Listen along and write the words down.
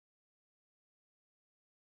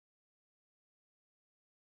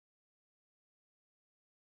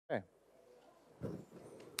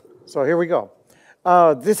So here we go.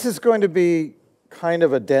 This is going to be kind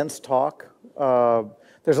of a dense talk.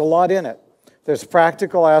 There's a lot in it. There's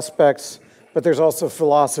practical aspects, but there's also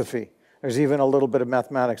philosophy. There's even a little bit of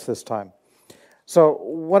mathematics this time. So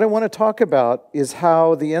what I want to talk about is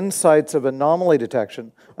how the insights of anomaly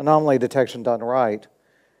detection done right,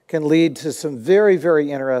 can lead to some very,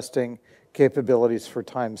 very interesting capabilities for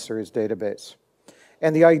time series database.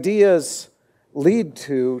 And the ideas lead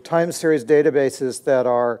to time series databases that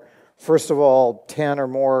are, first of all, 10 or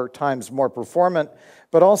more times more performant,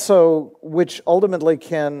 but also which ultimately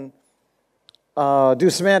can do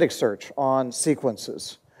semantic search on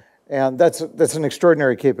sequences. And that's an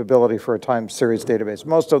extraordinary capability for a time series database.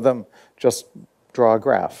 Most of them just draw a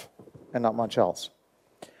graph and not much else.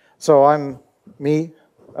 So I'm me.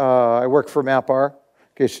 I work for MapR. In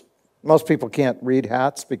case most people can't read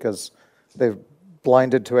hats because they've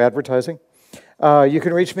blinded to advertising. You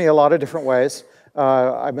can reach me a lot of different ways.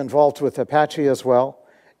 I'm involved with Apache as well,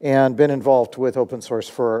 and been involved with open source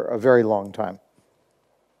for a very long time.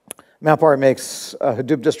 MapR makes a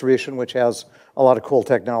Hadoop distribution, which has a lot of cool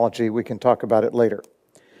technology. We can talk about it later.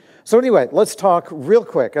 So anyway, let's talk real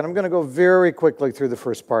quick, and I'm going to go very quickly through the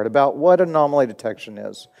first part about what anomaly detection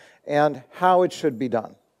is and how it should be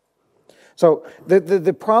done. So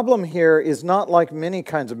the problem here is not like many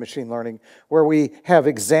kinds of machine learning where we have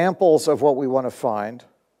examples of what we want to find,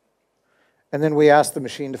 and then we ask the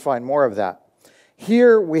machine to find more of that.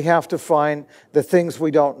 Here we have to find the things we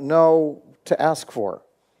don't know to ask for.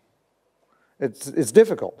 It's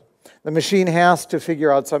difficult. The machine has to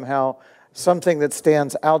figure out somehow something that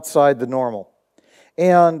stands outside the normal.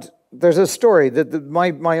 And there's a story that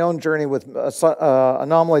my own journey with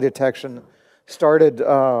anomaly detection started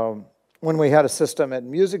when we had a system at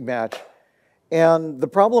Music Match. And the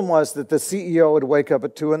problem was that the CEO would wake up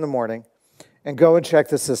at 2 in the morning and go and check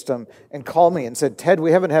the system and call me and said, "Ted,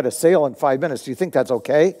 we haven't had a sale in 5 minutes. Do you think that's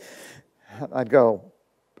okay?" I'd go,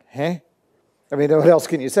 "Huh?" I mean, what else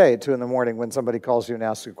can you say at 2 in the morning when somebody calls you and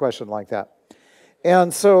asks you a question like that?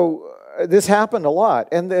 And so this happened a lot.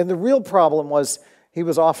 And the real problem was he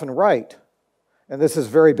was often right. And this is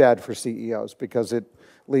very bad for CEOs because it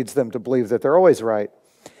leads them to believe that they're always right.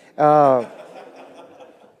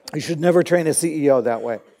 You should never train a CEO that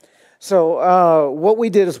way. So what we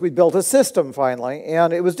did is we built a system finally,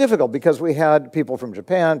 and it was difficult because we had people from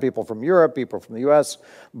Japan, people from Europe, people from the US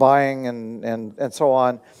buying and so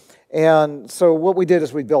on. And so what we did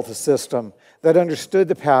is we built a system that understood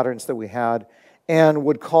the patterns that we had and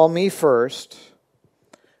would call me first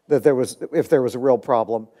if there was a real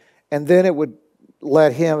problem, and then it would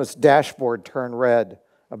let his dashboard turn red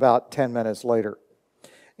about 10 minutes later.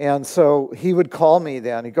 And so he would call me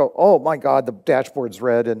then. He'd go, "Oh my God, the dashboard's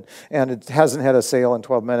red and it hasn't had a sale in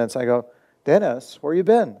 12 minutes. I go, "Dennis, where you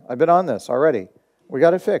been? I've been on this already. We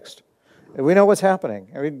got it fixed. We know what's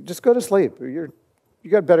happening. I mean, just go to sleep. You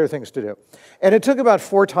got better things to do." And it took about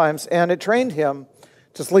 4 times, and it trained him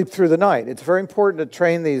to sleep through the night. It's very important to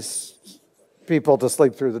train these people to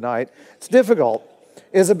sleep through the night. It's difficult.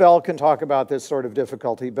 Isabel can talk about this sort of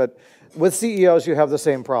difficulty, but with CEOs, you have the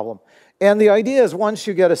same problem. And the idea is once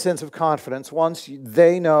you get a sense of confidence, once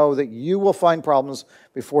they know that you will find problems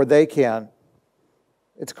before they can,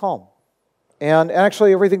 it's calm. And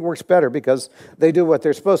actually, everything works better because they do what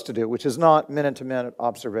they're supposed to do, which is not minute-to-minute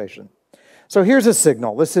observation. So here's a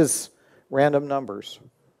signal. This is random numbers.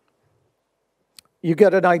 You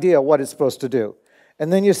get an idea of what it's supposed to do.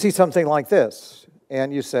 And then you see something like this,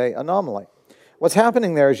 and you say anomaly. What's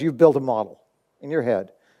happening there is you've built a model in your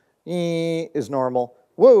head. E is normal.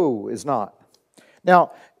 Whoa is not.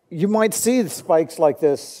 Now, you might see spikes like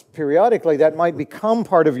this periodically. That might become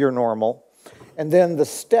part of your normal. And then the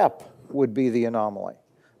step would be the anomaly.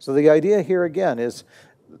 So the idea here, again, is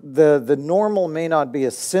the normal may not be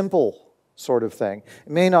a simple sort of thing.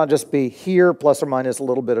 It may not just be here plus or minus a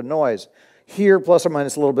little bit of noise. Here plus or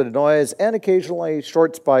minus a little bit of noise, and occasionally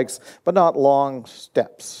short spikes, but not long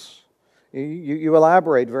steps. You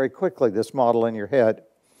elaborate very quickly this model in your head.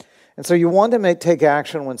 And so you want to take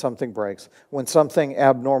action when something breaks, when something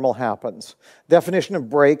abnormal happens. Definition of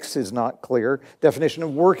breaks is not clear. Definition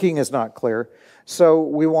of working is not clear. So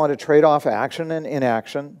we want to trade off action and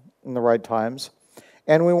inaction in the right times.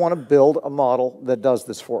 And we want to build a model that does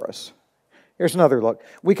this for us. Here's another look.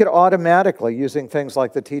 We could automatically, using things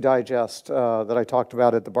like the T-Digest that I talked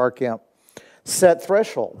about at the bar camp, set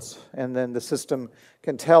thresholds. And then the system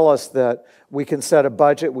can tell us that we can set a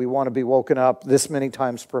budget. We want to be woken up this many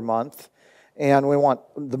times per month. And we want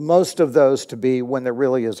the most of those to be when there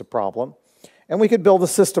really is a problem. And we could build a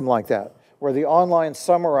system like that, where the online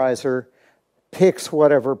summarizer picks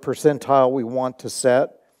whatever percentile we want to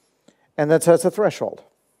set, And that sets a threshold.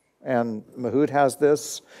 And Mahout has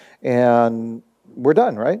this, and we're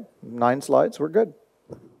done, right? 9 slides, we're good.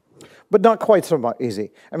 But not quite so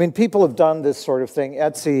easy. I mean, people have done this sort of thing.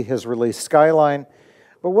 Etsy has released Skyline.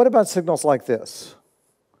 But what about signals like this?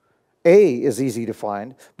 A is easy to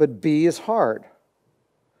find, but B is hard.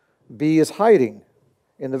 B is hiding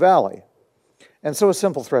in the valley. And so a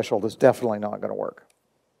simple threshold is definitely not going to work.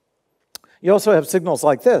 You also have signals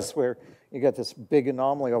like this, where you get this big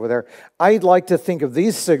anomaly over there. I'd like to think of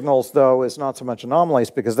these signals, though, as not so much anomalies,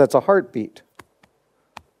 because that's a heartbeat.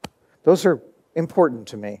 Those are important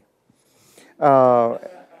to me. And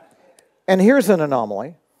here's an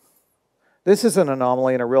anomaly. This is an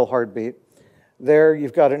anomaly in a real heartbeat. There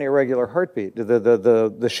you've got an irregular heartbeat.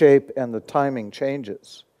 The shape and the timing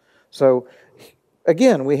changes. So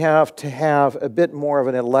again, we have to have a bit more of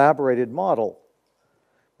an elaborated model.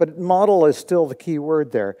 But model is still the key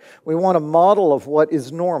word there. We want a model of what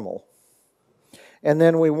is normal. And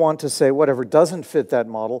then we want to say whatever doesn't fit that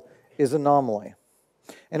model is anomaly.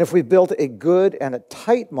 And if we built a good and a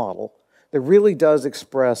tight model that really does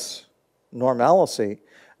express normalcy,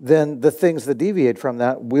 then the things that deviate from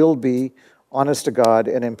that will be, honest to God,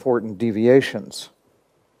 and important deviations.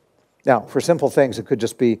 Now, for simple things, it could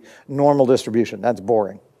just be normal distribution. That's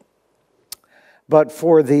boring. But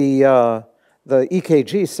for the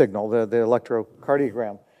EKG signal, the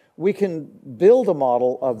electrocardiogram, we can build a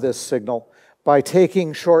model of this signal by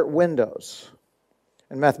taking short windows.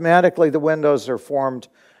 And mathematically, the windows are formed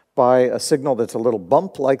by a signal that's a little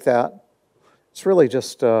bump like that. It's really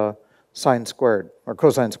just sine squared, or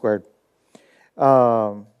cosine squared.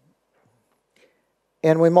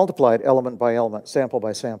 And we multiply it element by element, sample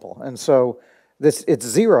by sample. And so it's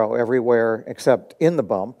 0 everywhere except in the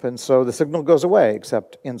bump, and so the signal goes away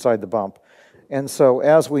except inside the bump. And so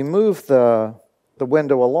as we move the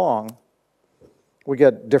window along, we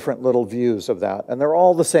get different little views of that. And they're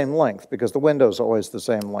all the same length, because the window's always the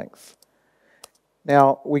same length.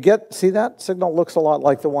 Now, see that? Signal looks a lot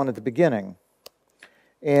like the one at the beginning.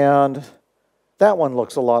 And that one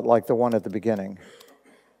looks a lot like the one at the beginning.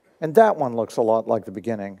 And that one looks a lot like the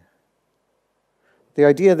beginning. The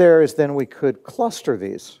idea there is then we could cluster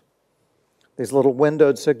these little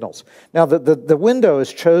windowed signals. Now, the window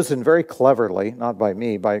is chosen very cleverly, not by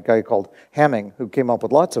me, by a guy called Hamming, who came up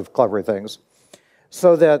with lots of clever things,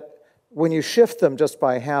 so that when you shift them just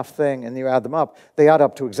by a half thing and you add them up, they add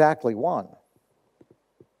up to exactly 1.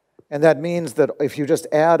 And that means that if you just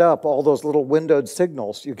add up all those little windowed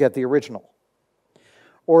signals, you get the original.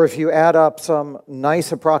 Or if you add up some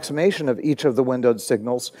nice approximation of each of the windowed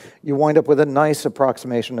signals, you wind up with a nice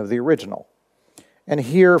approximation of the original. And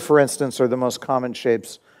here, for instance, are the most common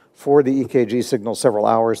shapes for the EKG signal several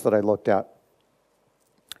hours that I looked at.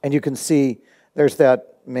 And you can see there's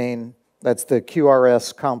that main, that's the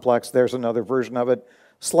QRS complex. There's another version of it,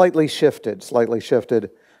 slightly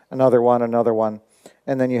shifted, another one.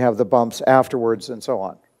 And then you have the bumps afterwards and so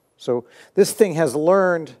on. So this thing has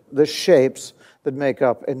learned the shapes that make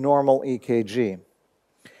up a normal EKG.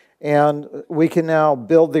 And we can now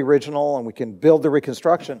build the original, and we can build the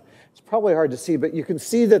reconstruction. It's probably hard to see, but you can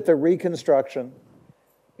see that the reconstruction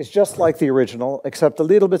is just like the original, except a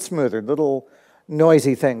little bit smoother, little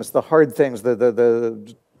noisy things, the hard things,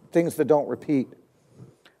 the things that don't repeat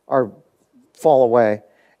fall away.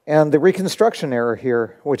 And the reconstruction error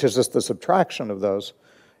here, which is just the subtraction of those,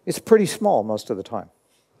 is pretty small most of the time.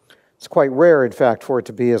 It's quite rare, in fact, for it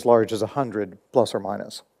to be as large as 100 plus or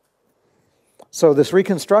minus. So this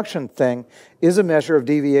reconstruction thing is a measure of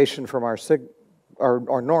deviation from our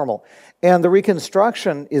normal. And the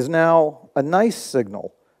reconstruction is now a nice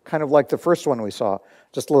signal, kind of like the first one we saw,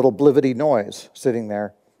 just a little blivity noise sitting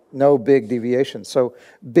there, no big deviations. So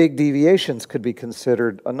big deviations could be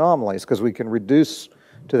considered anomalies, because we can reduce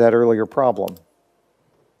to that earlier problem.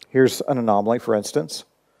 Here's an anomaly, for instance.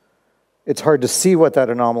 It's hard to see what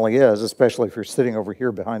that anomaly is, especially if you're sitting over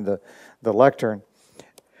here behind the lectern.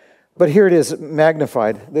 But here it is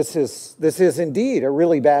magnified. This is indeed a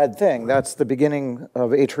really bad thing. That's the beginning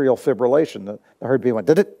of atrial fibrillation. The heartbeat went,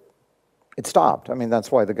 it stopped. I mean,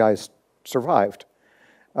 that's why the guys survived.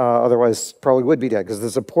 Otherwise, probably would be dead, because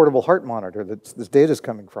there's a portable heart monitor that this data is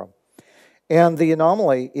coming from. And the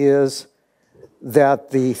anomaly is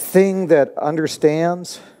that the thing that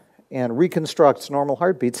understands and reconstructs normal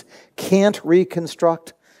heartbeats can't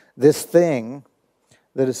reconstruct this thing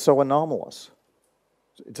that is so anomalous.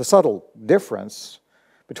 It's a subtle difference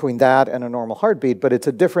between that and a normal heartbeat, but it's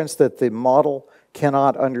a difference that the model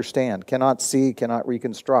cannot understand, cannot see, cannot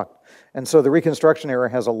reconstruct. And so the reconstruction error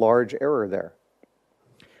has a large error there.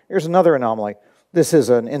 Here's another anomaly. This is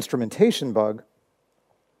an instrumentation bug,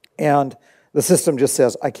 and the system just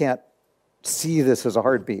says, I can't see this as a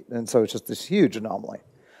heartbeat, and so it's just this huge anomaly.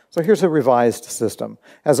 So here's a revised system.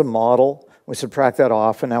 As a model, we subtract that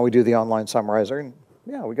off, and now we do the online summarizer, and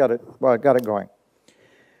yeah, we got it going.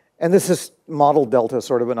 And this is model delta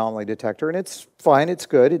sort of anomaly detector, and it's fine, it's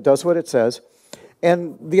good, it does what it says.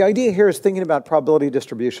 And the idea here is thinking about probability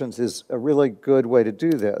distributions is a really good way to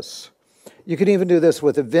do this. You can even do this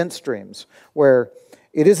with event streams, where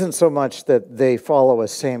it isn't so much that they follow a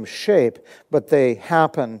same shape, but they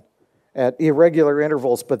happen at irregular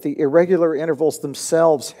intervals, but the irregular intervals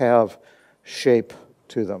themselves have shape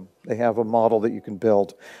to them. They have a model that you can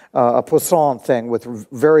build. A Poisson thing with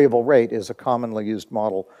variable rate is a commonly used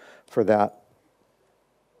model for that.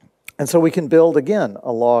 And so we can build, again,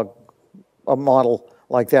 a model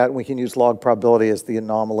like that, and we can use log probability as the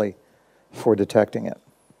anomaly for detecting it.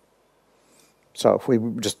 So if we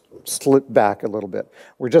just slip back a little bit,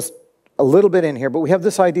 we're just a little bit in here, but we have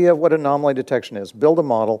this idea of what anomaly detection is. Build a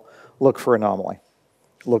model, look for anomaly,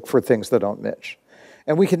 look for things that don't match.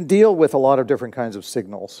 And we can deal with a lot of different kinds of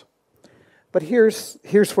signals. But here's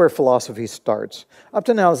where philosophy starts. Up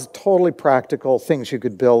to now, it's totally practical things you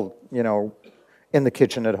could build, you know, in the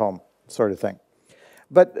kitchen at home, sort of thing.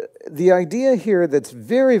 But the idea here that's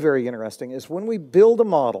very, very interesting is when we build a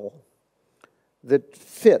model that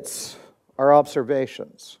fits our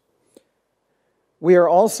observations, we are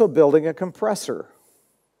also building a compressor.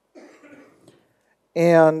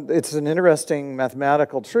 And it's an interesting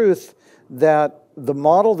mathematical truth that the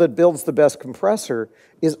model that builds the best compressor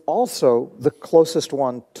is also the closest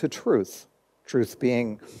one to truth. Truth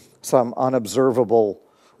being some unobservable,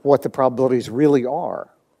 what the probabilities really are.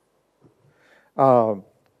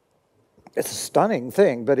 It's a stunning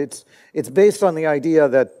thing, but it's based on the idea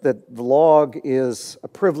that the log is a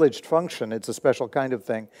privileged function. It's a special kind of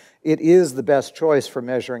thing. It is the best choice for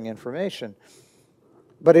measuring information,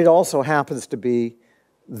 but it also happens to be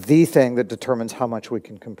the thing that determines how much we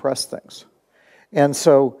can compress things. And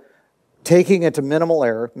so taking it to minimal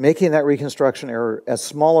error, making that reconstruction error as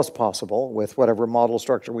small as possible with whatever model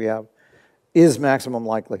structure we have, is maximum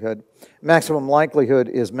likelihood. Maximum likelihood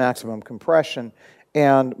is maximum compression,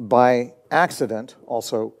 and by accident,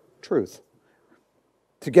 also truth.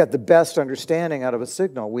 To get the best understanding out of a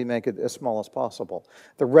signal, we make it as small as possible.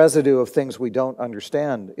 The residue of things we don't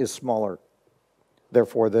understand is smaller.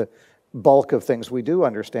 Therefore, the bulk of things we do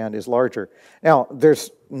understand is larger. Now,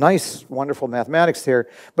 there's nice, wonderful mathematics here,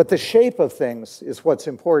 but the shape of things is what's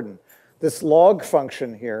important. This log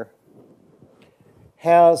function here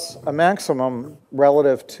has a maximum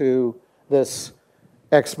relative to this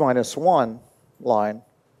x minus 1 line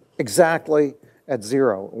exactly at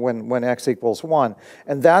 0 when x equals 1.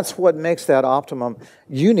 And that's what makes that optimum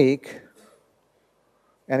unique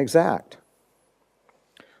and exact.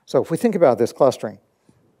 So if we think about this clustering,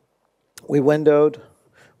 we windowed,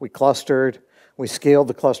 we clustered, we scaled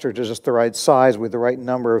the cluster to just the right size with the right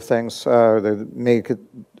number of things that make it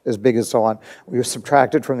as big as so on. We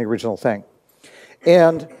subtracted from the original thing.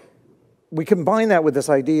 And we combine that with this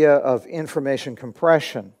idea of information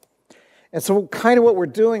compression. And so kind of what we're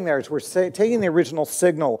doing there is we're taking the original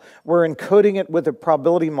signal, we're encoding it with a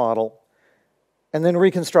probability model, and then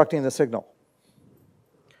reconstructing the signal.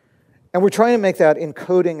 And we're trying to make that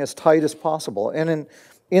encoding as tight as possible. And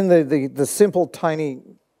in the simple, tiny,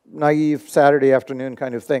 naive Saturday afternoon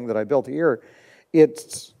kind of thing that I built here,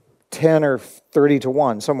 it's 10 or 30 to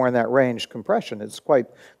 1, somewhere in that range compression. It's quite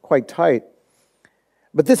tight.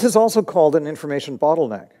 But this is also called an information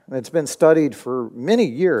bottleneck, and it's been studied for many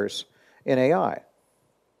years in AI.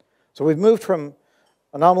 So we've moved from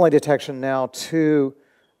anomaly detection now to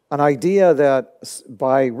an idea that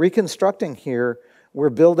by reconstructing here, we're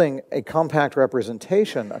building a compact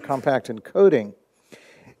representation, a compact encoding.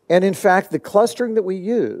 And in fact, the clustering that we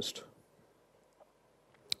used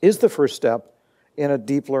is the first step in a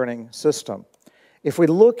deep learning system. If we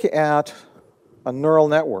look at a neural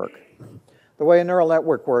network, the way a neural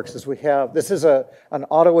network works is this is an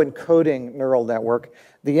auto-encoding neural network.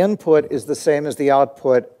 The input is the same as the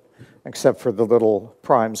output, except for the little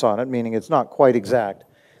primes on it, meaning it's not quite exact.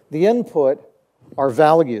 The input are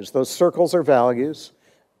values. Those circles are values.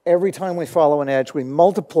 Every time we follow an edge, we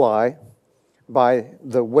multiply by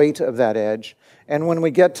the weight of that edge. And when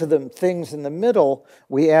we get to the things in the middle,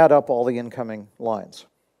 we add up all the incoming lines.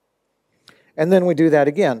 And then we do that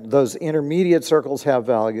again. Those intermediate circles have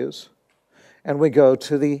values. And we go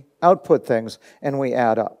to the output things, and we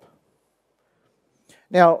add up.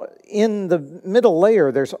 Now, in the middle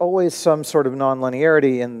layer, there's always some sort of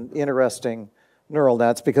nonlinearity in interesting neural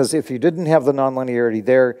nets, because if you didn't have the nonlinearity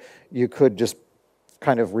there, you could just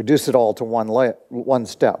kind of reduce it all to one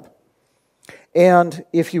step. And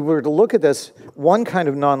if you were to look at this, one kind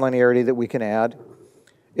of nonlinearity that we can add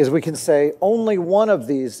is we can say only one of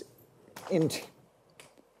these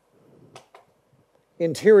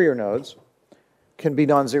interior nodes can be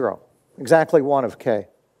non-zero, exactly one of k.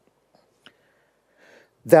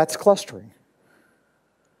 That's clustering.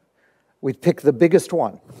 We pick the biggest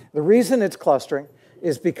one. The reason it's clustering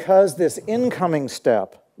is because this incoming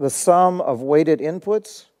step, the sum of weighted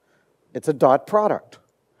inputs, it's a dot product.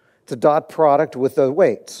 It's a dot product with the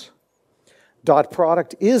weights. Dot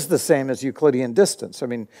product is the same as Euclidean distance. I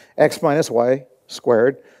mean, x minus y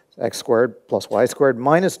squared, x squared plus y squared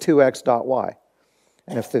minus 2x dot y.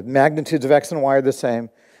 And if the magnitudes of x and y are the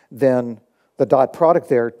same, then the dot product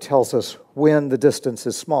there tells us when the distance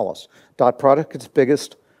is smallest. Dot product is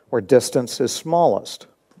biggest where distance is smallest,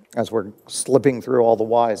 as we're slipping through all the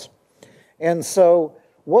y's. And so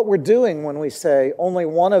what we're doing when we say only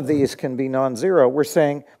one of these can be non-zero, we're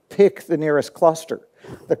saying pick the nearest cluster.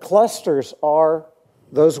 The clusters are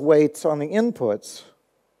those weights on the inputs,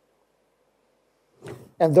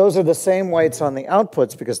 and those are the same weights on the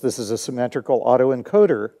outputs because this is a symmetrical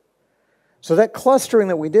autoencoder. So that clustering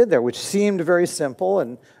that we did there, which seemed very simple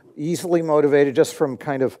and easily motivated just from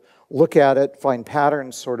kind of look at it, find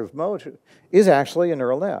patterns sort of mode, is actually a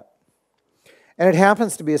neural net. And it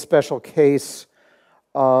happens to be a special case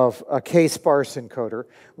of a k-sparse encoder.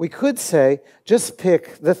 We could say, just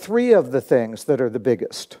pick the three of the things that are the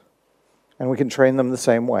biggest. And we can train them the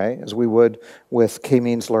same way as we would with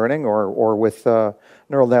k-means learning or with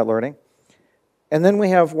neural net learning. And then we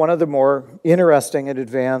have one of the more interesting and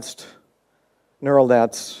advanced neural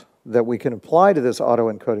nets that we can apply to this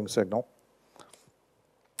autoencoding signal.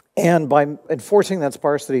 And by enforcing that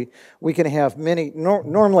sparsity, we can have many,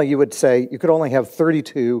 normally you would say you could only have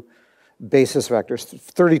 32 basis vectors,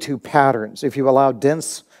 32 patterns, if you allow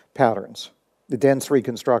dense patterns, the dense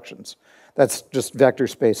reconstructions. That's just vector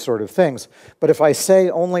space sort of things. But if I say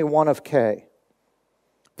only one of k,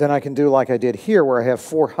 then I can do like I did here, where I have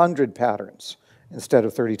 400 patterns instead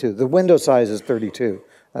of 32. The window size is 32.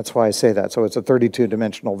 That's why I say that. So it's a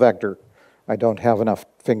 32-dimensional vector. I don't have enough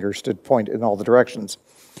fingers to point in all the directions.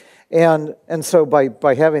 And so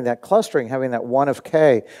by having that clustering, having that 1 of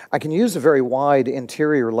k, I can use a very wide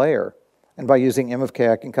interior layer. And by using m of k,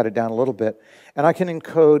 I can cut it down a little bit. And I can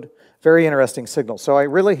encode very interesting signals. So I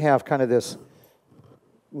really have kind of this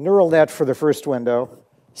neural net for the first window,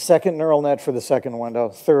 second neural net for the second window,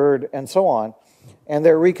 third, and so on. And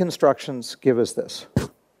their reconstructions give us this.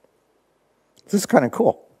 This is kind of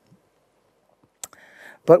cool.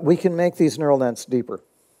 But we can make these neural nets deeper.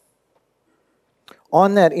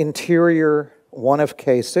 On that interior 1 of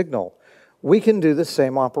k signal, we can do the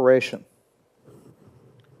same operation.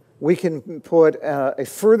 We can put a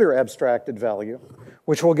further abstracted value,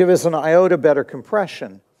 which will give us an iota better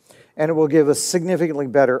compression, and it will give us significantly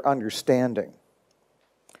better understanding.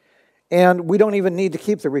 And we don't even need to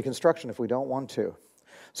keep the reconstruction if we don't want to.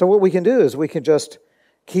 So what we can do is we can just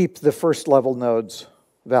keep the first level nodes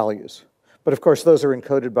values. But of course, those are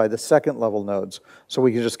encoded by the second level nodes, so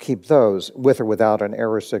we can just keep those with or without an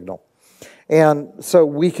error signal. And so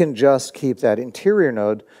we can just keep that interior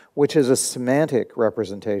node, which is a semantic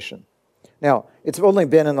representation. Now, it's only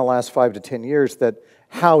been in the last 5 to 10 years that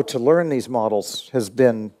how to learn these models has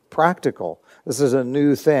been practical. This is a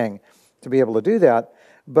new thing to be able to do that,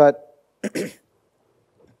 but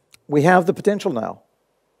we have the potential now,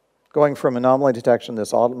 going from anomaly detection,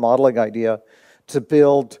 this modeling idea, to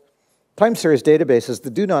build time series databases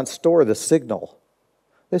that do not store the signal,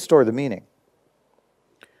 they store the meaning.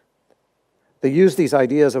 They use these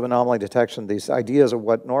ideas of anomaly detection, these ideas of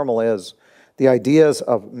what normal is, the ideas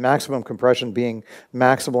of maximum compression being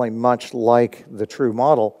maximally much like the true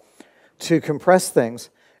model, to compress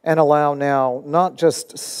things and allow now not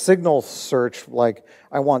just signal search, like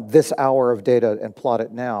I want this hour of data and plot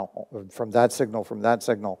it now from that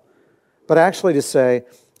signal, but actually to say,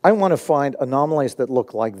 I want to find anomalies that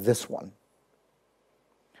look like this one.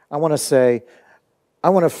 I want to say, I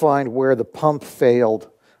want to find where the pump failed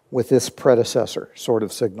with this predecessor sort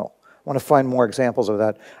of signal. I want to find more examples of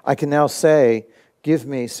that. I can now say, give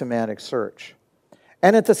me semantic search.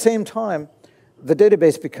 And at the same time, the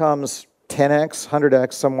database becomes 10x,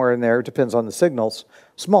 100x, somewhere in there, depends on the signals,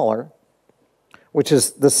 smaller, which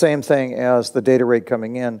is the same thing as the data rate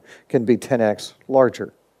coming in can be 10x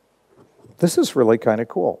larger. This is really kind of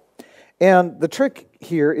cool. And the trick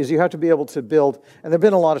here is you have to be able to build, and there have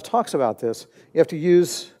been a lot of talks about this, you have to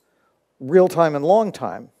use real time and long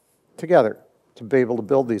time together to be able to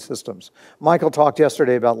build these systems. Michael talked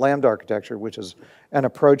yesterday about lambda architecture, which is an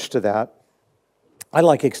approach to that. I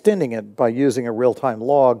like extending it by using a real-time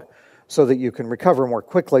log so that you can recover more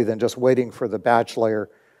quickly than just waiting for the batch layer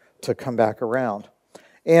to come back around.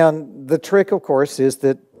 And the trick, of course, is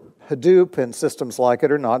that Hadoop and systems like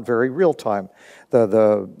it are not very real-time.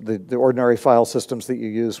 The ordinary file systems that you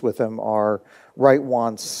use with them are write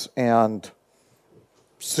once, and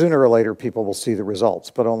sooner or later people will see the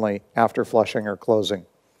results, but only after flushing or closing.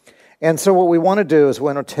 And so what we want to do is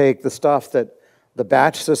we want to take the stuff that the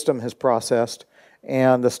batch system has processed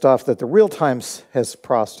and the stuff that the real-time has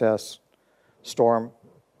processed, Storm,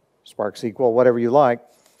 Spark SQL, whatever you like,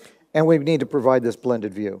 and we need to provide this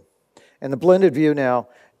blended view. And the blended view now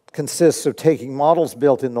consists of taking models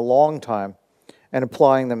built in the long time and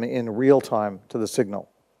applying them in real time to the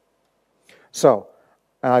signal. So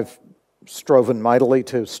I've striven mightily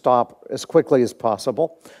to stop as quickly as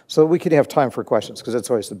possible so that we can have time for questions, because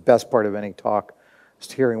that's always the best part of any talk,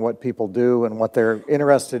 is hearing what people do and what they're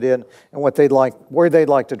interested in and what they'd like, where they'd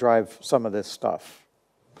like to drive some of this stuff.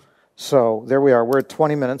 So there we are. We're at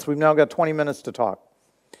 20 minutes. We've now got 20 minutes to talk.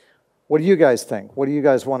 What do you guys think? What do you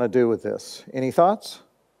guys want to do with this? Any thoughts?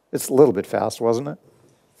 It's a little bit fast, wasn't it?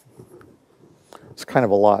 It's kind of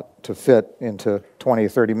a lot to fit into 20 or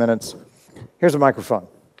 30 minutes. Here's a microphone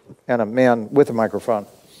and a man with a microphone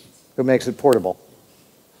who makes it portable.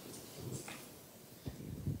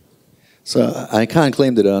 So I can't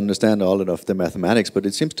claim that I understand all of the mathematics, but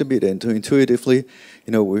it seems to be that intuitively,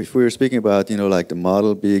 you know, if we were speaking about, you know, like the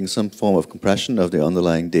model being some form of compression of the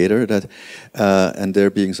underlying data, that and there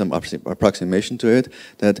being some approximation to it,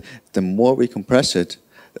 that the more we compress it,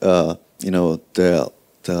 you know, the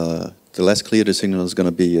less clear the signal is going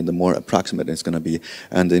to be, and the more approximate it's going to be,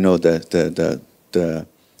 and you know, the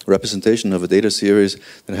representation of a data series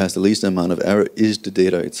that has the least amount of error is the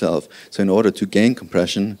data itself. So in order to gain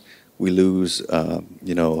compression, we lose,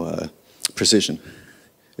 you know, precision.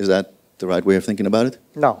 Is that the right way of thinking about it?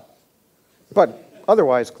 No, but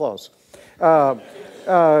otherwise close.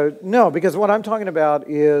 No, because what I'm talking about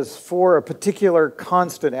is for a particular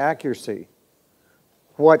constant accuracy,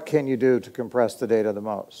 what can you do to compress the data the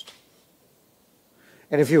most?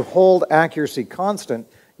 And if you hold accuracy constant,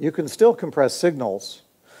 you can still compress signals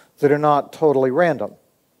that are not totally random.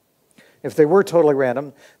 If they were totally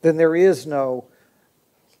random, then there is no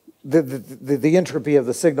the entropy of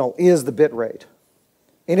the signal is the bit rate.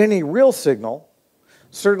 In any real signal,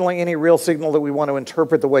 certainly any real signal that we want to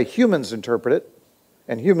interpret the way humans interpret it,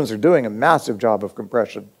 and humans are doing a massive job of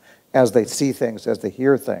compression as they see things, as they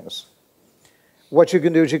hear things. What you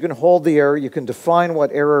can do is you can hold the error, you can define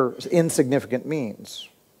what error insignificant means,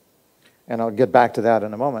 and I'll get back to that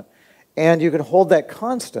in a moment, and you can hold that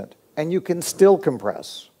constant, and you can still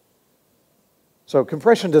compress. So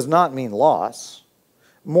compression does not mean loss.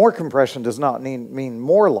 More compression does not mean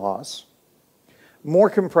more loss. More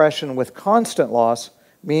compression with constant loss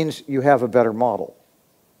means you have a better model.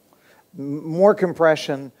 More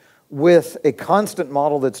compression with a constant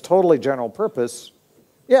model that's totally general purpose,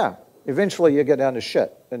 yeah, eventually you get down to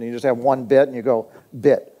shit, and you just have one bit and you go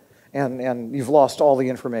bit, and you've lost all the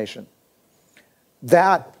information.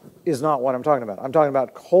 That is not what I'm talking about. I'm talking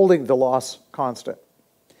about holding the loss constant.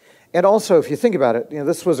 And also, if you think about it, you know,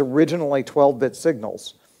 this was originally 12-bit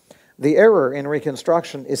signals. The error in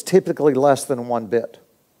reconstruction is typically less than 1 bit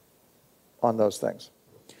on those things.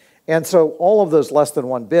 And so all of those less than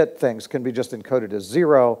 1 bit things can be just encoded as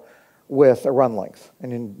 0 with a run length,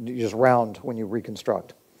 and you just round when you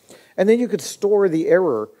reconstruct. And then you could store the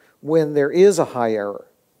error when there is a high error.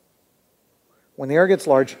 When the error gets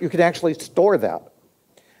large, you can actually store that.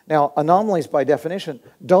 Now, anomalies by definition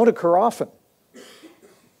don't occur often.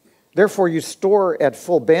 Therefore, you store at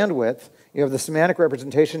full bandwidth, you have the semantic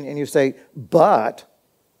representation, and you say, but,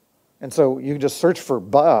 and so you just search for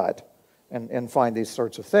but and find these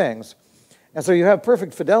sorts of things. And so you have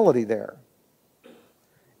perfect fidelity there.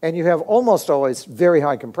 And you have almost always very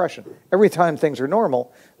high compression. Every time things are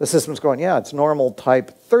normal, the system's going, yeah, it's normal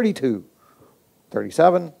type 32,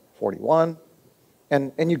 37, 41,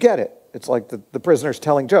 and you get it. It's like the prisoner's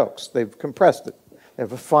telling jokes. They've compressed it. They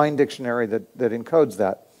have a fine dictionary that encodes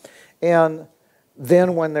that. And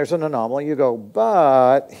then when there's an anomaly, you go,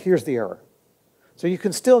 but here's the error. So you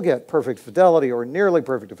can still get perfect fidelity or nearly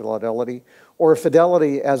perfect fidelity or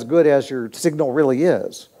fidelity as good as your signal really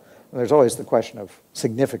is. And there's always the question of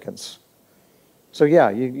significance. So yeah,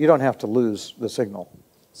 you don't have to lose the signal.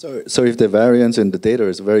 So if the variance in the data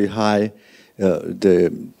is very high,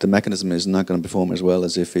 the mechanism is not going to perform as well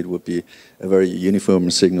as if it would be a very uniform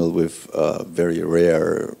signal with very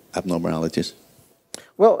rare abnormalities.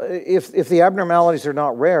 Well, if the abnormalities are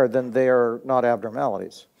not rare, then they are not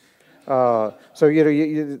abnormalities. So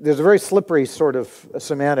there's a very slippery sort of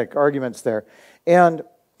semantic arguments there. And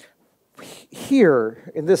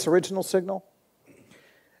here, in this original signal,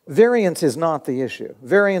 variance is not the issue.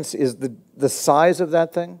 Variance is the size of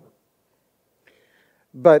that thing,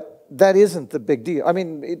 but that isn't the big deal. I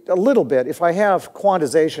mean, a little bit. If I have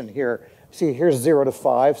quantization here, see, here's 0 to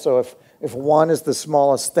 5, so if 1 is the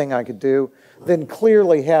smallest thing I could do, then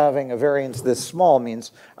clearly having a variance this small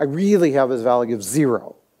means I really have a value of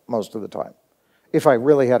 0 most of the time, if I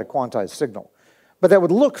really had a quantized signal. But that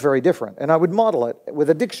would look very different, and I would model it with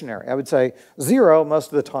a dictionary. I would say 0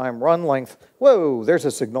 most of the time, run length, whoa, there's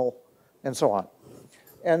a signal, and so on.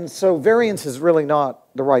 And so variance is really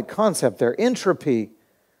not the right concept there. Entropy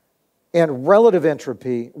and relative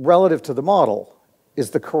entropy relative to the model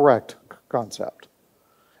is the correct concept.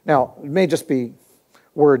 Now, it may just be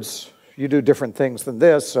words, you do different things than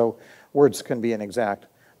this, so words can be inexact,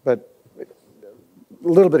 but a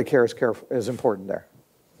little bit of care is important there.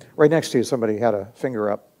 Right next to you, somebody had a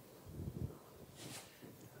finger up.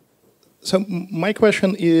 So my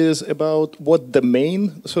question is about what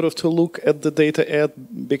domain sort of to look at the data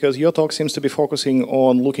at, because your talk seems to be focusing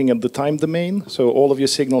on looking at the time domain. So all of your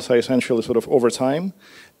signals are essentially sort of over time.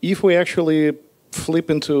 If we actually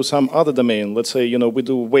flip into some other domain, let's say, we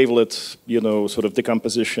do wavelet, sort of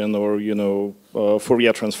decomposition or,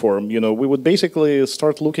 Fourier transform, we would basically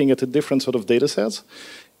start looking at a different sort of data sets.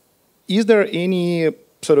 Is there any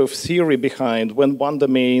sort of theory behind when one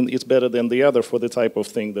domain is better than the other for the type of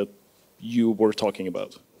thing that you were talking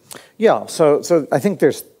about? Yeah, so I think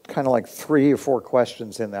there's kind of like 3 or 4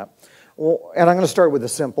 questions in that. Well, and I'm going to start with the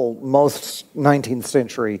simple, most 19th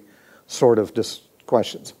century sort of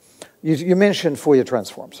questions. You mentioned Fourier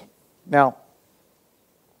transforms. Now,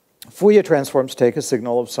 Fourier transforms take a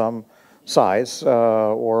signal of some size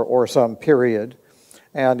or some period,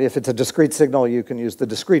 and if it's a discrete signal, you can use the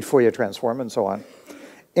discrete Fourier transform and so on.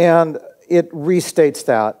 And it restates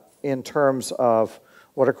that in terms of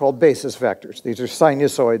what are called basis vectors. These are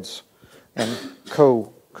sinusoids and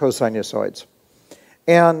cosinusoids.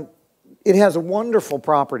 And it has wonderful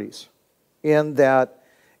properties in that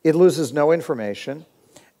it loses no information,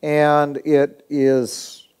 and it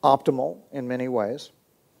is optimal in many ways.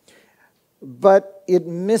 But it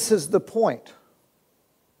misses the point.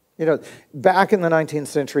 Back in the 19th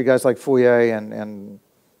century, guys like Fourier and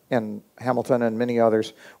Hamilton and many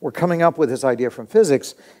others were coming up with this idea from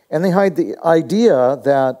physics, and they had the idea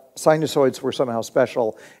that sinusoids were somehow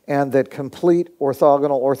special and that complete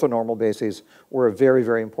orthogonal orthonormal bases were a very,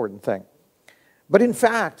 very important thing. But in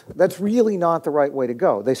fact, that's really not the right way to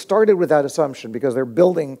go. They started with that assumption because they're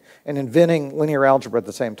building and inventing linear algebra at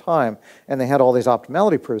the same time, and they had all these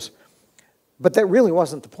optimality proofs. But that really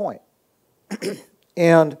wasn't the point.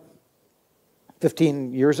 And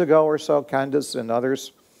 15 years ago or so, Candace and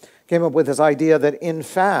others came up with this idea that, in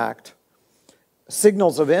fact,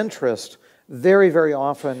 signals of interest very, very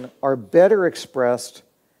often are better expressed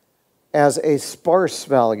as a sparse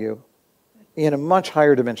value in a much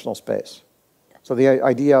higher dimensional space. So the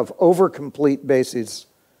idea of over-complete bases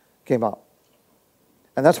came up.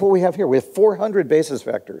 And that's what we have here. We have 400 basis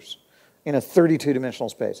vectors in a 32-dimensional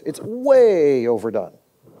space. It's way overdone.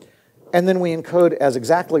 And then we encode as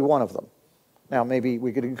exactly one of them. Now, maybe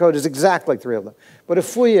we could encode as exactly 3 of them. But a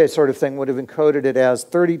Fourier sort of thing would have encoded it as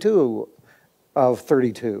 32 of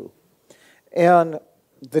 32. And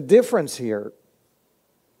the difference here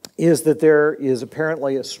is that there is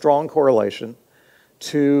apparently a strong correlation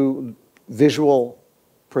to visual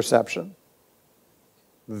perception.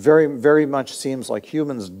 Very, very much seems like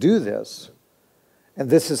humans do this. And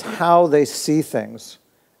this is how they see things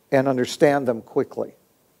and understand them quickly.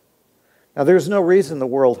 Now, there's no reason the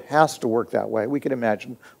world has to work that way. We can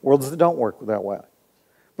imagine worlds that don't work that way.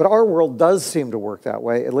 But our world does seem to work that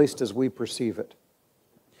way, at least as we perceive it.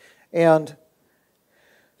 And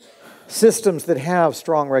systems that have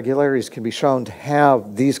strong regularities can be shown to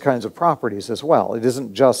have these kinds of properties as well. It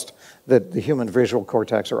isn't just that the human visual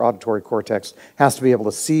cortex or auditory cortex has to be able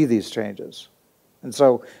to see these changes. And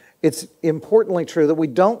so it's importantly true that we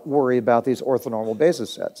don't worry about these orthonormal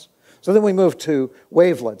basis sets. So then we move to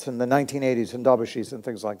wavelets in the 1980s and Debussys and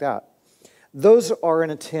things like that. Those are an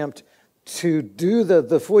attempt to do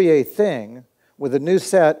the Fourier thing with a new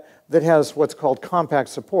set that has what's called compact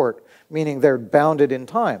support, meaning they're bounded in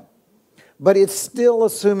time. But it's still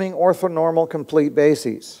assuming orthonormal complete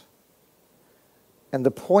bases. And the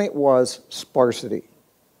point was sparsity.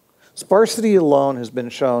 Sparsity alone has been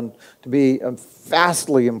shown to be a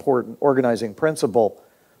vastly important organizing principle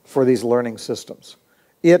for these learning systems.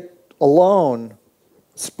 It alone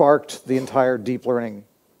sparked the entire deep learning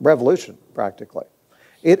revolution, practically.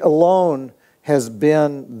 It alone has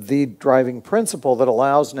been the driving principle that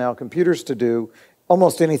allows now computers to do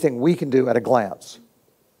almost anything we can do at a glance.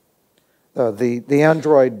 The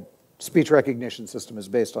Android speech recognition system is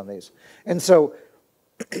based on these. And so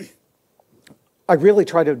I really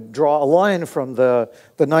try to draw a line from the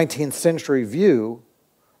 19th century view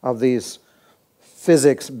of these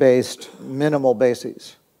physics-based minimal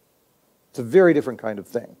bases. It's a very different kind of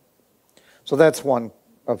thing. So that's one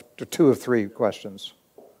of two of three questions.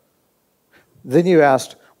 Then you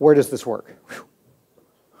asked, where does this work? Whew.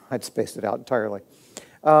 I'd spaced it out entirely.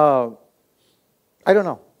 I don't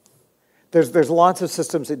know. There's lots of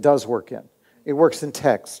systems it does work in. It works in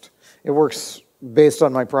text. It works, based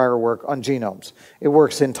on my prior work, on genomes. It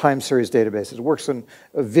works in time series databases. It works in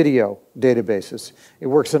video databases. It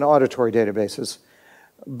works in auditory databases.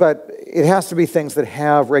 But it has to be things that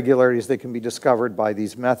have regularities that can be discovered by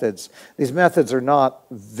these methods. These methods are not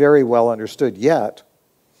very well understood yet,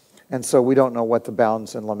 and so we don't know what the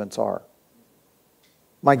bounds and limits are.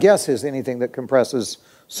 My guess is anything that compresses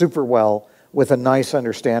super well with a nice,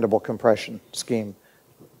 understandable compression scheme,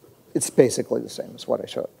 it's basically the same as what I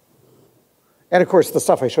showed. And of course, the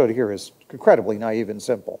stuff I showed here is incredibly naive and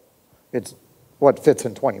simple. It's what fits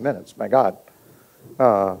in 20 minutes, my God.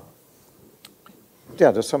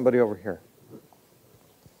 Yeah, there's somebody over here.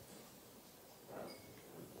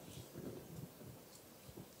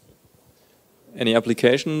 Any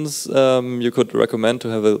applications you could recommend to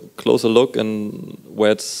have a closer look and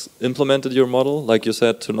where it's implemented your model? Like you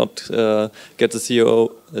said, to not get the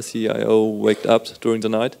CIO waked up during the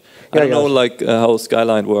night. I don't know like how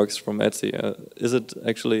Skyline works from Etsy. Is it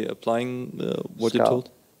actually applying what you told?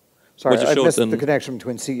 Sorry, I missed the connection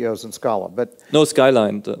between CEOs and Scala, but no,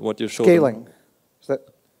 Skyline. What you showed. Scaling. Is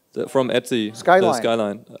that from Etsy. Skyline.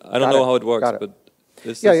 Skyline. I don't know how it works, but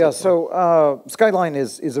So Skyline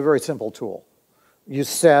is a very simple tool. You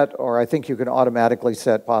set, or I think you can automatically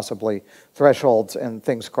set possibly thresholds and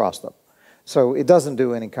things cross them. So it doesn't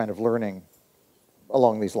do any kind of learning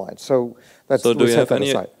along these lines. So that's so do you have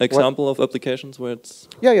any example of applications where it's...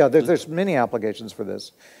 Yeah, there's many applications for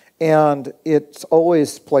this. And it's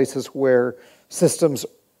always places where systems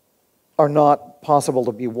are not possible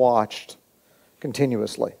to be watched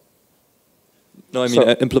continuously. No, I mean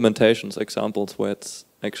implementations, examples where it's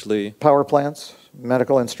actually... Power plants,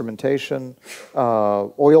 medical instrumentation,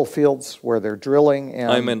 oil fields where they're drilling.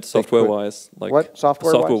 And I meant software-wise. Like what?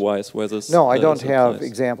 Software-wise, where this... No, I don't have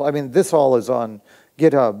example. I mean, this all is on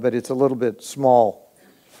GitHub, but it's a little bit small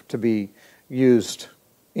to be used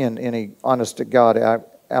in any honest-to-God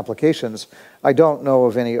applications. I don't know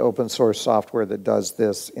of any open source software that does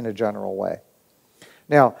this in a general way.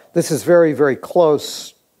 Now, this is very, very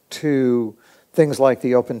close to things like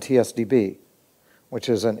the Open TSDB, which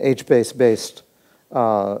is an HBase based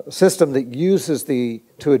system that uses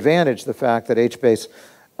to advantage the fact that HBase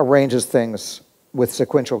arranges things with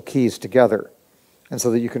sequential keys together, and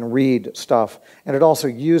so that you can read stuff. And it also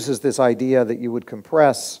uses this idea that you would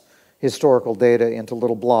compress historical data into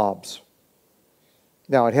little blobs.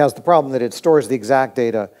 Now, it has the problem that it stores the exact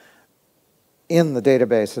data in the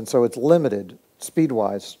database, and so it's limited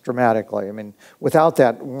speed-wise dramatically. I mean, without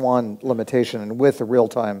that one limitation and with a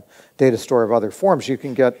real-time data store of other forms, you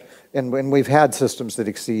can get, and we've had systems that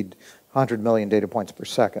exceed 100 million data points per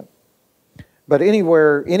second. But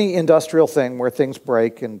anywhere, any industrial thing where things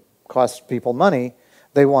break and cost people money,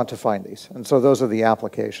 they want to find these. And so those are the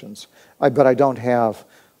applications. But I don't have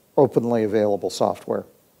openly available software.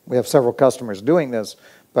 We have several customers doing this,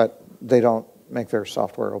 but they don't make their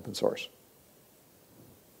software open source.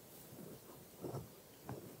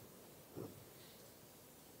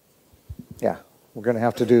 Yeah, we're going to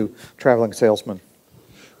have to do traveling salesman.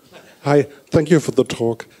 Hi, thank you for the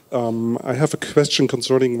talk. I have a question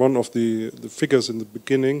concerning one of the figures in the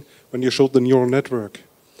beginning when you showed the neural network.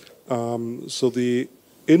 So the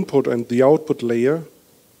input and the output layer.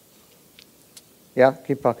 Yeah,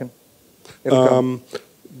 keep talking.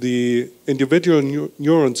 The individual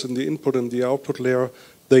neurons in the input and the output layer,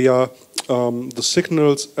 they are the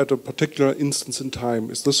signals at a particular instance in time.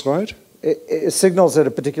 Is this right? It signals at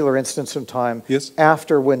a particular instance in time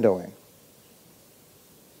after windowing.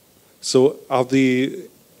 So are the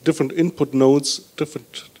different input nodes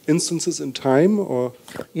different instances in time, or?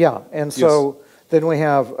 Yeah, and so then we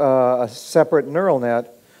have a separate neural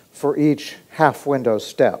net for each half window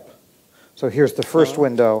step. So here's the first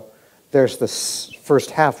window, there's the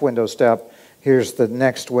first half window step, here's the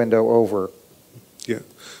next window over. Yeah.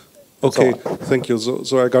 Okay, thank you.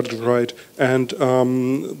 So I got it right. And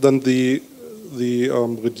then the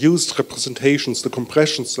reduced representations, the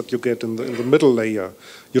compressions that you get in the middle layer.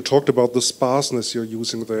 You talked about the sparseness you're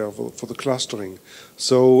using there for the clustering.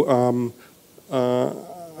 So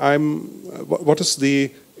what is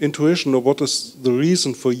the intuition, or what is the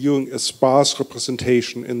reason for using a sparse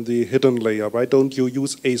representation in the hidden layer? Why don't you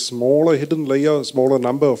use a smaller hidden layer, a smaller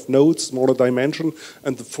number of nodes, smaller dimension,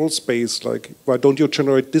 and the full space? Like, why don't you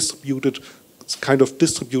generate distributed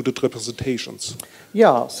representations?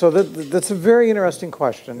 Yeah, so that's a very interesting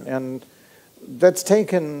question, and that's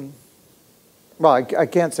taken, well, I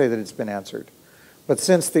can't say that it's been answered, but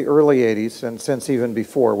since the early 80s, and since even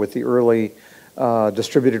before with the early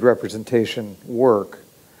distributed representation work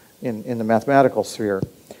in the mathematical sphere,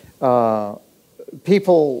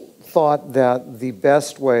 people thought that the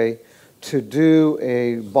best way to do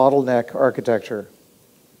a bottleneck architecture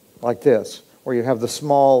like this, where you have the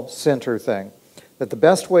small center thing, that the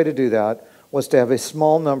best way to do that was to have a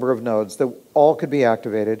small number of nodes that all could be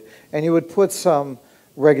activated, and you would put some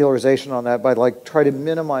regularization on that by like try to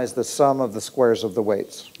minimize the sum of the squares of the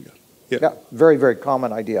weights. Yeah, very, very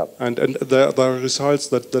common idea. And there are results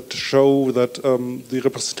that show that the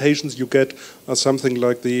representations you get are something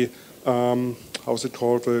like the, how's it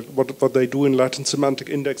called, what they do in Latin semantic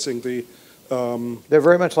indexing. They're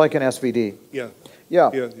very much like an SVD.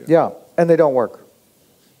 Yeah, and they don't work.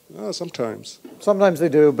 Sometimes. Sometimes they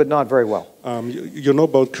do, but not very well. You know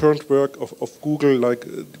about current work of Google, like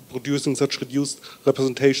producing such reduced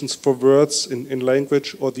representations for words in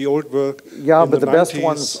language, or the old work? Yeah, but the best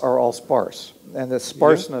ones are all sparse. And the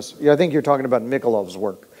sparseness, I think you're talking about Mikolov's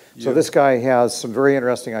work. So this guy has some very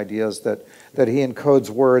interesting ideas that he encodes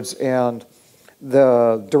words, and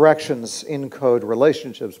the directions encode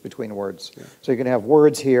relationships between words. So you can have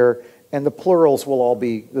words here, and the plurals will all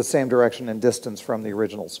be the same direction and distance from the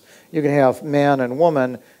originals. You can have man and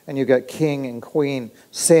woman, and you get king and queen,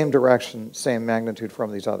 same direction, same magnitude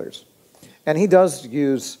from these others. And he does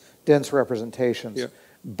use dense representations,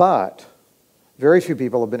 but very few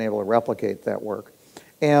people have been able to replicate that work.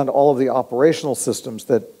 And all of the operational systems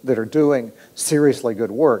that are doing seriously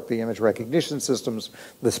good work, the image recognition systems,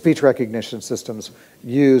 the speech recognition systems,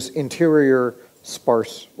 use interior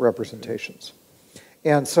sparse representations.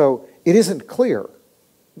 And so it isn't clear,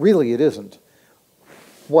 really it isn't,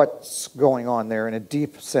 what's going on there in a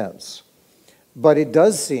deep sense. But it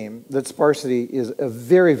does seem that sparsity is a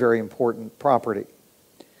very, very important property.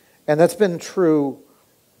 And that's been true,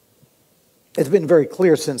 it's been very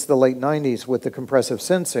clear since the late 90s with the compressive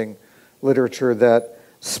sensing literature that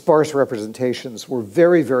sparse representations were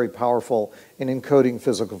very, very powerful in encoding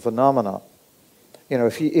physical phenomena. You know,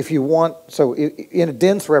 if you want, so in a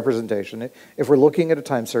dense representation, if we're looking at a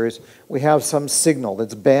time series, we have some signal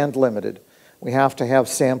that's band limited. We have to have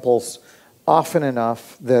samples often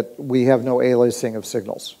enough that we have no aliasing of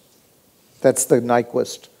signals. That's the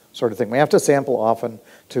Nyquist sort of thing. We have to sample often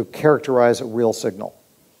to characterize a real signal.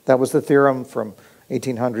 That was the theorem from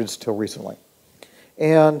 1800s till recently.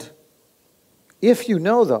 And if you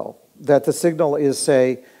know, though, that the signal is,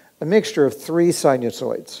 say, a mixture of 3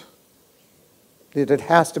 sinusoids, it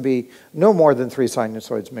has to be no more than 3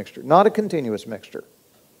 sinusoids mixture, not a continuous mixture,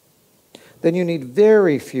 then you need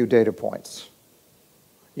very few data points.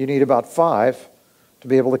 You need about 5 to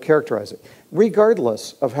be able to characterize it,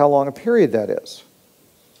 regardless of how long a period that is.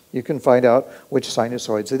 You can find out which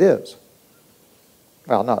sinusoids it is.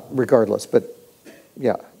 Well, not regardless, but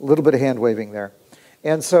yeah, a little bit of hand waving there.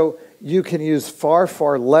 And so you can use far,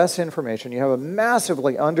 far less information. You have a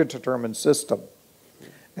massively underdetermined system.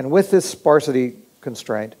 And with this sparsity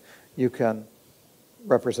constraint, you can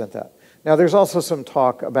represent that. Now, there's also some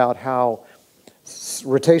talk about how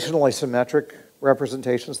rotationally symmetric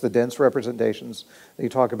representations, the dense representations that you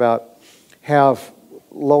talk about, have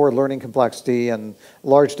lower learning complexity, and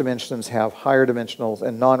large dimensions have higher dimensionals,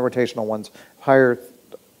 and non-rotational ones higher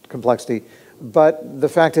complexity. But the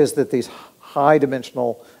fact is that these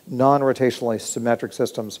high-dimensional, non-rotationally symmetric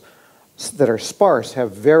systems that are sparse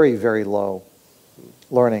have very, very low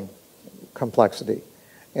learning complexity.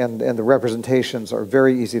 And the representations are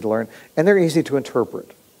very easy to learn, and they're easy to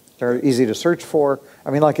interpret. They're easy to search for.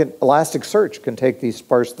 I mean, like an Elasticsearch can take these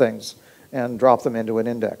sparse things and drop them into an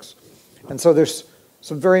index. And so there's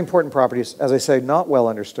some very important properties, as I say, not well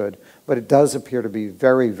understood, but it does appear to be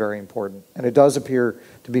very, very important. And it does appear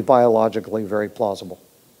to be biologically very plausible,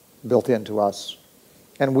 built into us.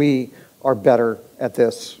 And we are better at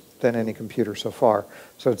this than any computer so far.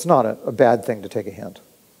 So it's not a bad thing to take a hint.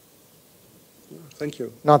 Thank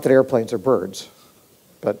you. Not that airplanes are birds,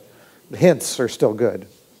 but the hints are still good.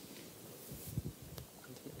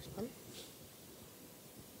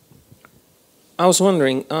 I was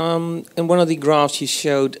wondering, in one of the graphs you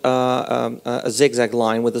showed a zigzag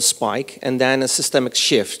line with a spike and then a systemic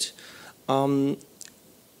shift.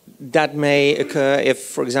 That may occur if,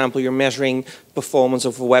 for example, you're measuring performance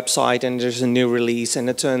of a website and there's a new release and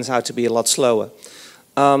it turns out to be a lot slower.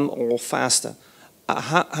 or faster.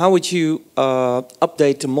 How would you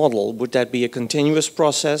update the model? Would that be a continuous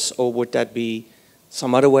process, or would that be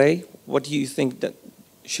some other way? What do you think that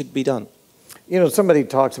should be done? You know, somebody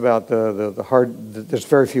talks about there's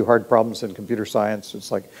very few hard problems in computer science.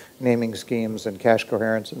 It's like naming schemes and cache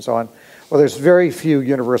coherence and so on. Well, there's very few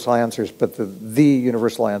universal answers, but the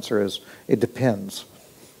universal answer is it depends.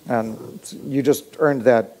 And you just earned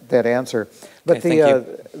that answer. But okay,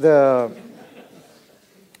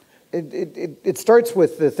 it starts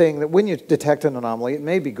with the thing that when you detect an anomaly, it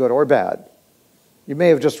may be good or bad. You may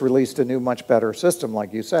have just released a new, much better system,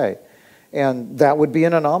 like you say. And that would be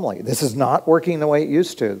an anomaly. This is not working the way it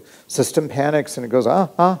used to. System panics and it goes,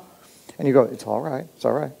 and you go, it's all right, it's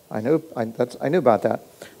all right. I knew about that.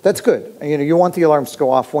 That's good. And, you know, you want the alarms to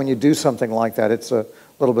go off when you do something like that. It's a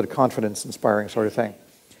little bit of confidence-inspiring sort of thing.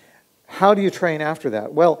 How do you train after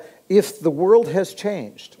that? Well, if the world has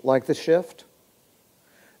changed, like the shift,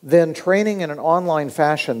 then training in an online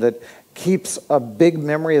fashion that keeps a big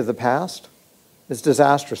memory of the past is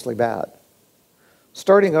disastrously bad.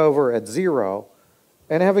 Starting over at 0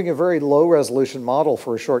 and having a very low resolution model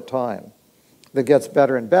for a short time that gets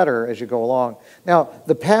better and better as you go along. Now,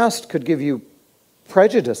 the past could give you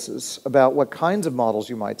prejudices about what kinds of models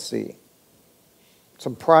you might see,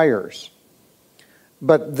 some priors.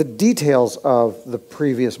 But the details of the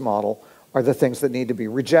previous model are the things that need to be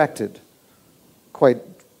rejected quite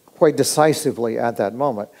decisively at that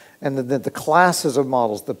moment. And the classes of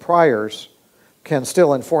models, the priors, can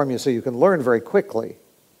still inform you so you can learn very quickly.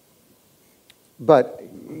 But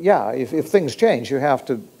yeah, if things change, you have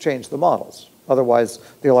to change the models. Otherwise,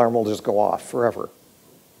 the alarm will just go off forever.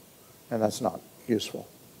 And that's not useful.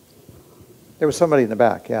 There was somebody in the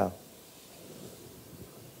back, yeah.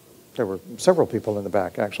 There were several people in the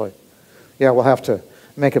back, actually. Yeah, we'll have to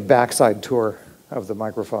make a backside tour of the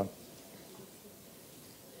microphone.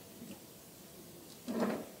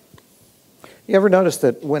 You ever notice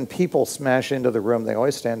that when people smash into the room, they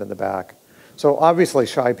always stand in the back? So obviously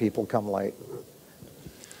shy people come late.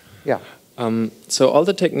 Yeah. So all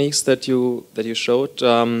the techniques that you showed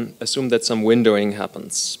assume that some windowing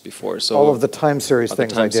happens before. So all of the time series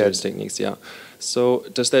things I did. Time series techniques, yeah. So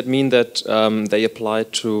does that mean that they apply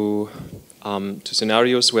to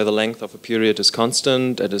scenarios where the length of a period is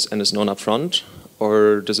constant and is known up front,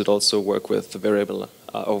 or does it also work with the variable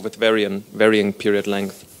or with varying period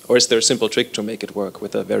length? Or is there a simple trick to make it work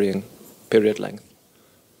with a varying period length?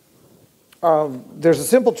 There's a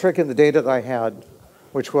simple trick in the data that I had,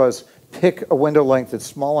 which was pick a window length that's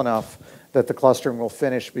small enough that the clustering will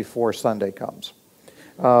finish before Sunday comes.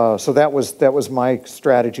 So that was my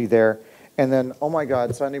strategy there. And then, oh my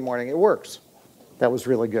God, Sunday morning, it works. That was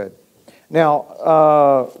really good.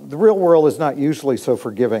 Now, the real world is not usually so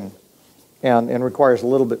forgiving and requires a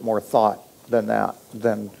little bit more thought than that,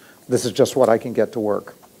 than this is just what I can get to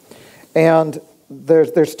work. And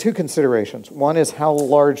there's two considerations. One is how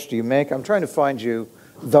large do you make? I'm trying to find you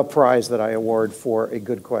the prize that I award for a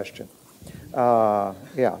good question.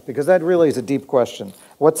 Yeah, because that really is a deep question.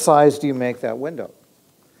 What size do you make that window?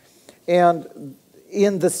 And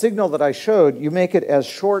in the signal that I showed, you make it as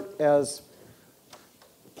short as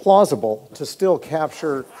plausible to still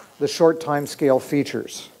capture the short time scale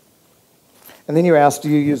features. And then you ask, do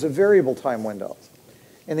you use a variable time window?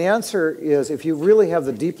 And the answer is, if you really have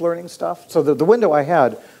the deep learning stuff, so the window I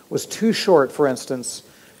had was too short, for instance,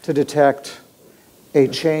 to detect a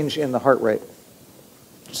change in the heart rate,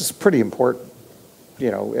 which is pretty important,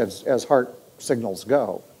 you know, as heart signals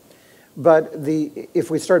go. But if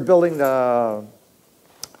we start building the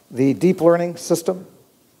deep learning system,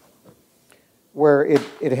 where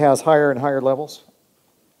it has higher and higher levels,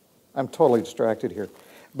 I'm totally distracted here.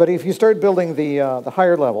 But if you start building the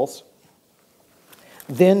higher levels,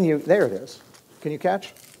 then there it is. Can you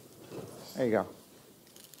catch? There you go.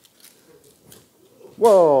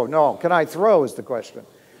 Whoa, no, can I throw is the question.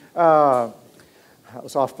 That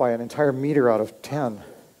was off by an entire meter out of 10.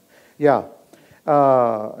 Yeah.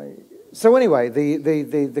 So anyway,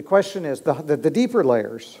 the question is, the deeper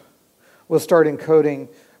layers will start encoding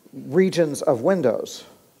regions of windows.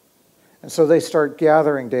 And so they start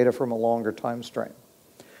gathering data from a longer time stream.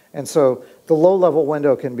 And so the low-level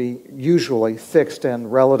window can be usually fixed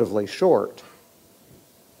and relatively short.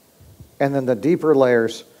 And then the deeper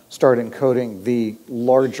layers start encoding the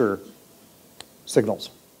larger signals.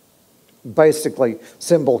 Basically,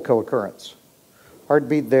 symbol co-occurrence.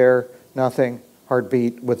 Heartbeat there, nothing.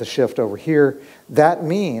 Heartbeat with a shift over here. That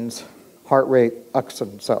means heart rate X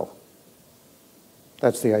and so.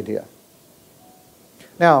 That's the idea.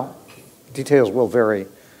 Now, details will vary.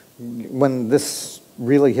 When this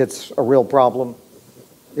really hits a real problem,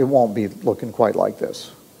 it won't be looking quite like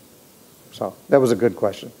this. So that was a good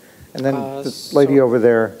question. And then the lady over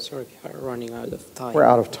there. Sorry, we are running out of time. We're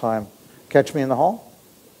out of time. Catch me in the hall?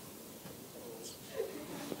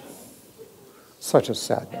 Such a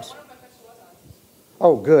sadness.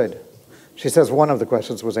 Oh, good. She says one of the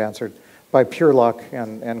questions was answered by pure luck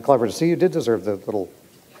and cleverness. See, you did deserve the little...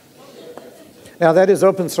 Now, that is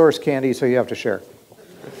open source candy, so you have to share.